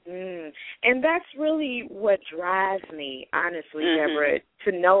 And that's really what drives me, honestly, Deborah,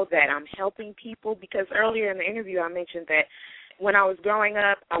 to know that I'm helping people, because earlier in the interview I mentioned that when I was growing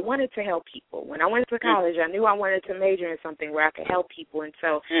up, I wanted to help people. When I went to college, I knew I wanted to major in something where I could help people, and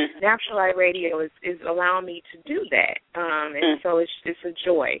so Nappturalite Radio is allowing me to do that, and so it's a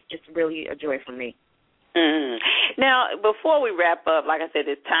joy. It's really a joy for me. Now, before we wrap up, like I said,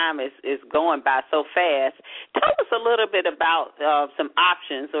 this time is going by so fast. Tell us a little bit about some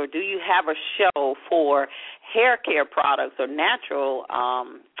options, or do you have a show for hair care products or natural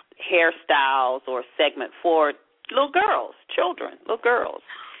hairstyles or segment for little girls, little girls?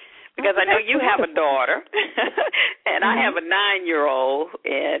 Because I know you have a daughter, and I have a 9-year-old,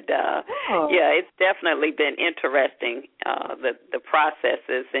 and yeah, it's definitely been interesting, the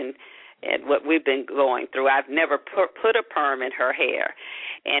processes and what we've been going through. I've never put a perm in her hair.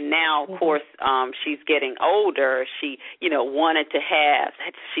 And now, of course, she's getting older. She, wanted to have,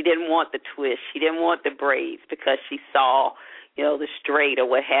 she didn't want the twist. She didn't want the braids because she saw, the straight or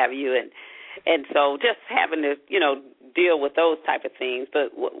what have you. And so just having to, deal with those type of things.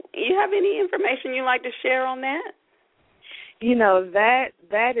 But you have any information you'd like to share on that?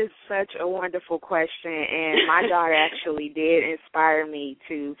 That is such a wonderful question, and my daughter actually did inspire me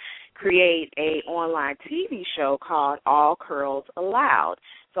to create a online TV show called All Curls Allowed.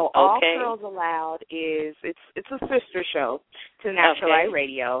 So All Curls Allowed it's a sister show to Nappturalite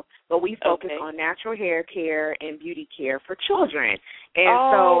Radio, but we focus on natural hair care and beauty care for children.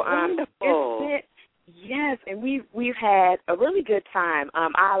 And wonderful. Yes, and we've had a really good time.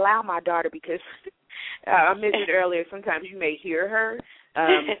 I allow my daughter, because I mentioned earlier, sometimes you may hear her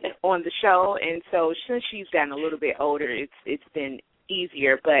on the show, and so since she's gotten a little bit older, it's been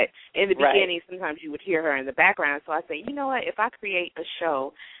easier. But in the beginning, sometimes you would hear her in the background. So I say, you know what? If I create a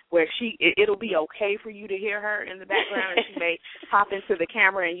show where it'll be okay for you to hear her in the background, and she may pop into the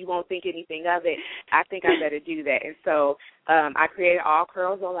camera and you won't think anything of it, I think I better do that. And so I created All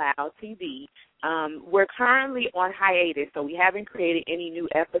Curls Allowed TV. We're currently on hiatus, so we haven't created any new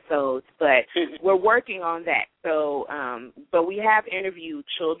episodes, but we're working on that. So, but we have interviewed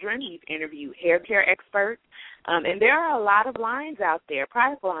children, we've interviewed hair care experts, and there are a lot of lines out there,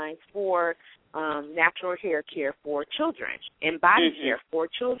 product lines for natural hair care for children and body care for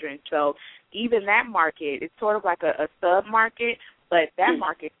children. So even that market, it's sort of like a sub-market, but that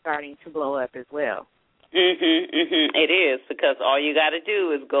market's starting to blow up as well. It is, because all you got to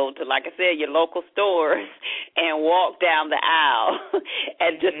do is go to, like I said, your local stores and walk down the aisle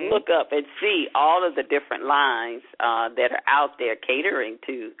and just look up and see all of the different lines that are out there catering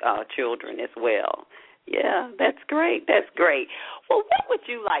to children as well. Yeah, that's great. That's great. Well, what would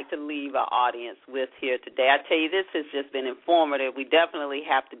you like to leave our audience with here today? I tell you, this has just been informative. We definitely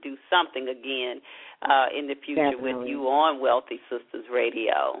have to do something again in the future with you on Wealthy Sistas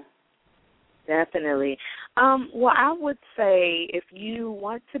Radio. Definitely. Well, I would say if you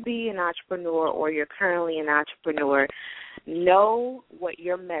want to be an entrepreneur or you're currently an entrepreneur, know what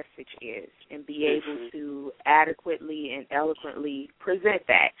your message is and be able to adequately and eloquently present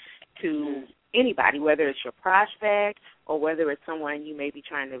that to anybody, whether it's your prospect or whether it's someone you may be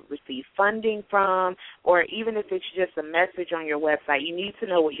trying to receive funding from, or even if it's just a message on your website. You need to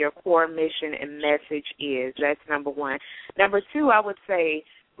know what your core mission and message is. That's number one. Number two, I would say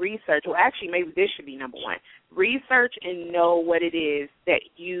research. Well, actually, maybe this should be number one. Research and know what it is that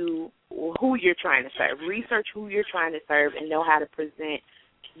who you're trying to serve. Research who you're trying to serve and know how to present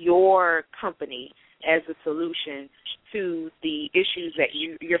your company as a solution to the issues that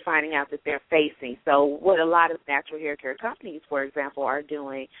you're finding out that they're facing. So what a lot of natural hair care companies, for example, are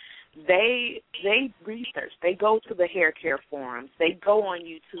doing, they research. They go to the hair care forums. They go on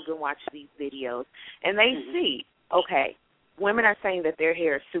YouTube and watch these videos, and they see, okay, women are saying that their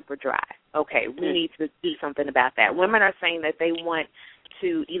hair is super dry. Okay, we need to do something about that. Women are saying that they want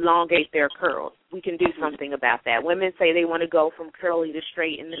to elongate their curls. We can do something about that. Women say they want to go from curly to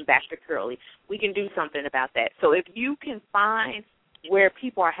straight and then back to curly. We can do something about that. So if you can find where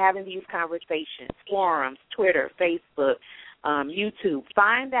people are having these conversations, forums, Twitter, Facebook, YouTube,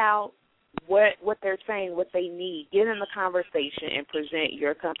 find out what they're saying, what they need, get in the conversation and present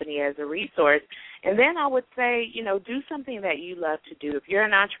your company as a resource. And then I would say, do something that you love to do. If you're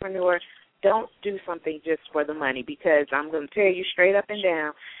an entrepreneur, don't do something just for the money, because I'm going to tell you straight up and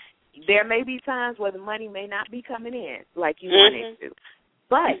down, there may be times where the money may not be coming in like you want it to.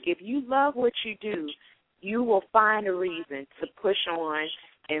 But if you love what you do, you will find a reason to push on,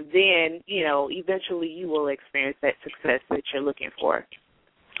 and then, eventually you will experience that success that you're looking for.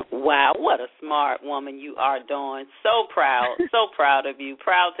 Wow, what a smart woman you are, Dawn. So proud of you,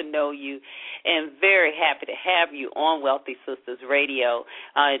 proud to know you, and very happy to have you on Wealthy Sistas Radio.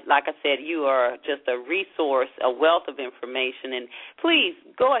 Like I said, you are just a resource, a wealth of information, and please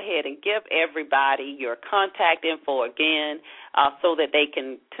go ahead and give everybody your contact info again so that they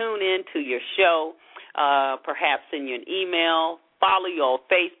can tune in to your show, perhaps send you an email, follow you on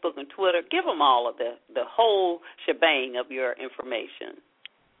Facebook and Twitter. Give them all of the whole shebang of your information.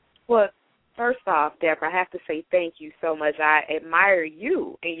 Well, first off, Deborah, I have to say thank you so much. I admire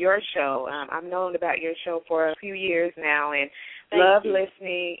you and your show. I've known about your show for a few years now and love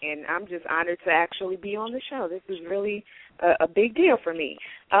listening, and I'm just honored to actually be on the show. This is really a big deal for me.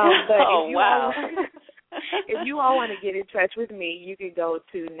 But if you all want to get in touch with me, you can go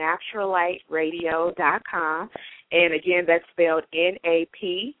to Nappturaliteradio.com. And, again, that's spelled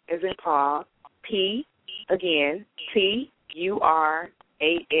N-A-P as in Paul, P, again, T-U-R-A-L-I-T-E,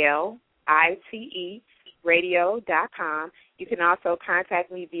 radio.com. You can also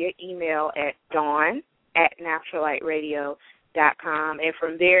contact me via email at dawn@Nappturaliteradio.com. And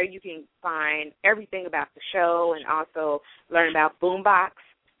from there you can find everything about the show and also learn about Boombox,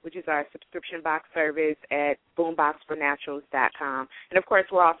 which is our subscription box service at boomboxfornaturals.com. And, of course,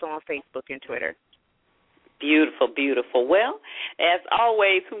 we're also on Facebook and Twitter. Beautiful, beautiful. Well, as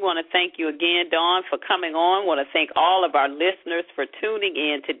always, we want to thank you again, Dawn, for coming on. We want to thank all of our listeners for tuning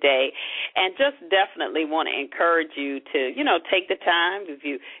in today, and just definitely want to encourage you to, take the time. If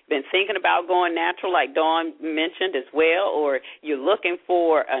you've been thinking about going natural, like Dawn mentioned as well, or you're looking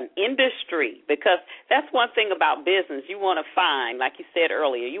for an industry, because that's one thing about business. You want to find, like you said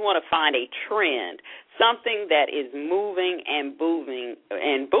earlier, you want to find a trend, something that is moving and booming.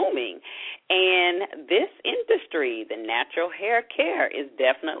 And this industry, the natural hair care, is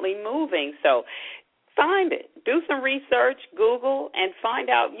definitely moving. So find it. Do some research, Google, and find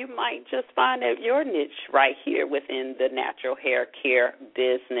out. You might just find out your niche right here within the natural hair care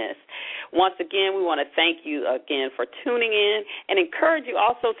business. Once again, we want to thank you again for tuning in and encourage you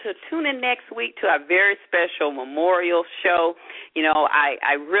also to tune in next week to our very special memorial show.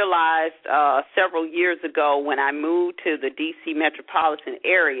 I realized several years ago when I moved to the D.C. metropolitan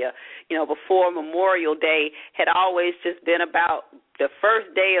area, before Memorial Day had always just been about the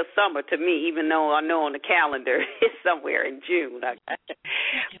first day of summer to me, even though I know on the calendar it's somewhere in June.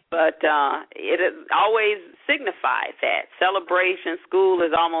 But it always signifies that celebration, school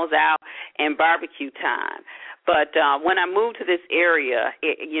is almost out, and barbecue time. But when I moved to this area,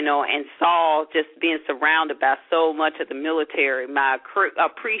 and saw just being surrounded by so much of the military, my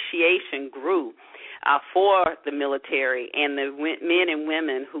appreciation grew for the military and the men and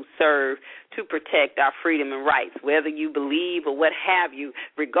women who serve to protect our freedom and rights, whether you believe or what have you.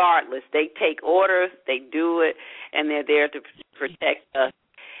 Regardless, they take orders, they do it, and they're there to protect us.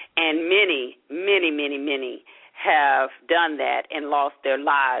 And many, many, many, many have done that and lost their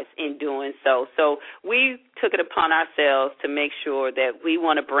lives in doing so. So we took it upon ourselves to make sure that we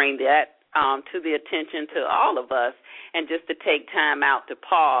want to bring that to the attention to all of us, and just to take time out to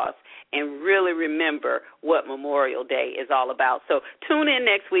pause and really remember what Memorial Day is all about. So tune in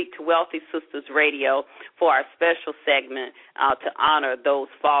next week to Wealthy Sistas Radio for our special segment to honor those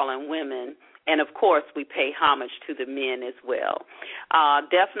fallen women. And, of course, we pay homage to the men as well.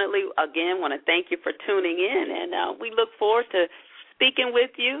 Definitely, again, want to thank you for tuning in, and we look forward to speaking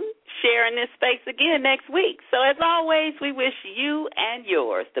with you, sharing this space again next week. So, as always, we wish you and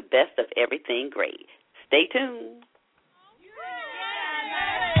yours the best of everything great. Stay tuned.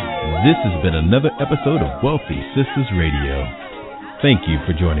 This has been another episode of Wealthy Sistas Radio. Thank you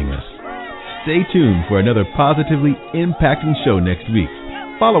for joining us. Stay tuned for another positively impacting show next week.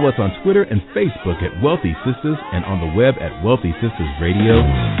 Follow us on Twitter and Facebook at Wealthy Sistas and on the web at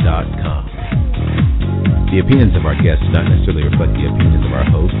wealthysistasradio.com. The opinions of our guests do not necessarily reflect the opinions of our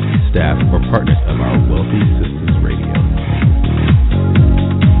hosts, staff, or partners of our Wealthy Sistas